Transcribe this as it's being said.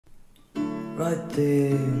right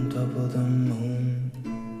there on top of the moon.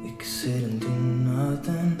 We could sit and do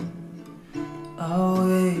nothing. I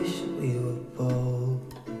wish we were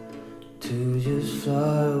bold to just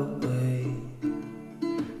fly away.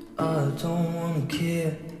 I don't wanna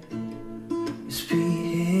care, just be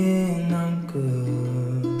here and I'm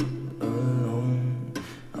good alone.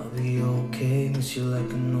 I'll be okay, miss you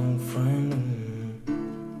like an old friend.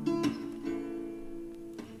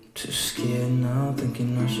 Too scared now,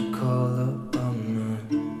 thinking I should call up, I'm not.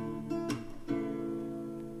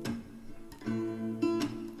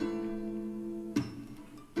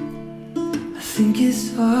 I think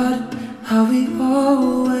it's hard how we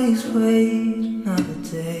always wait another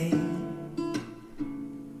day,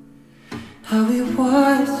 how we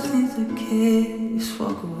watch things that can't just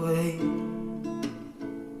walk away.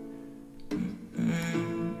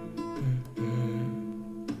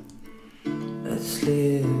 Let's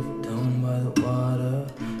live down by the water,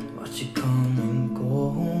 watch it come and go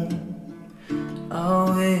home. I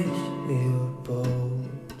wish we were bold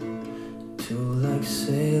to like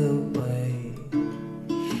sail away.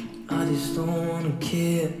 I just don't wanna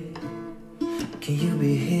care. Can you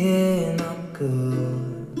be here and I'm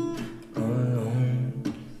good alone?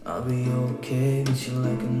 I'll be okay, miss you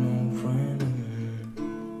like an old friend.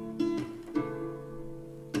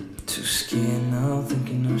 Too scared now,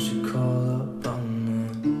 thinking I should call up.